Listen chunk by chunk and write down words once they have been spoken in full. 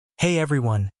Hey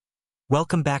everyone,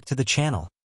 welcome back to the channel.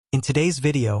 In today's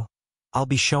video, I'll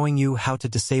be showing you how to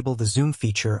disable the zoom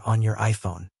feature on your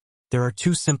iPhone. There are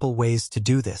two simple ways to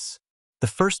do this. The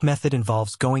first method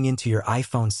involves going into your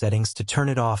iPhone settings to turn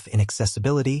it off in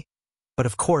accessibility, but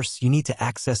of course you need to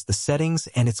access the settings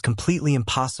and it's completely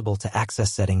impossible to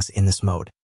access settings in this mode.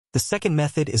 The second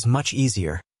method is much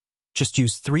easier. Just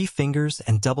use 3 fingers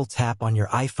and double tap on your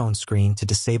iPhone screen to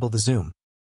disable the zoom.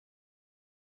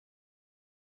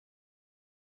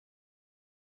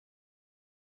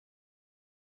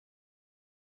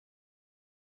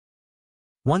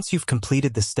 Once you've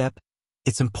completed the step,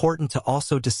 it's important to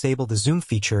also disable the zoom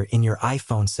feature in your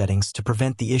iPhone settings to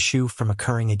prevent the issue from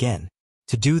occurring again.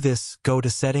 To do this, go to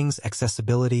Settings,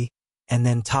 Accessibility, and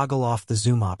then toggle off the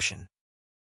zoom option.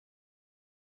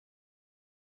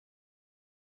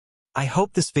 I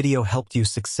hope this video helped you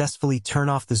successfully turn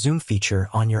off the zoom feature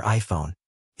on your iPhone.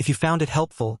 If you found it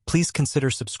helpful, please consider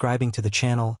subscribing to the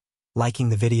channel, liking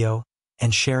the video,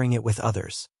 and sharing it with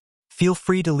others. Feel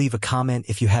free to leave a comment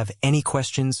if you have any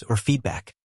questions or feedback.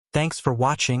 Thanks for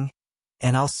watching,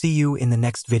 and I'll see you in the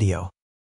next video.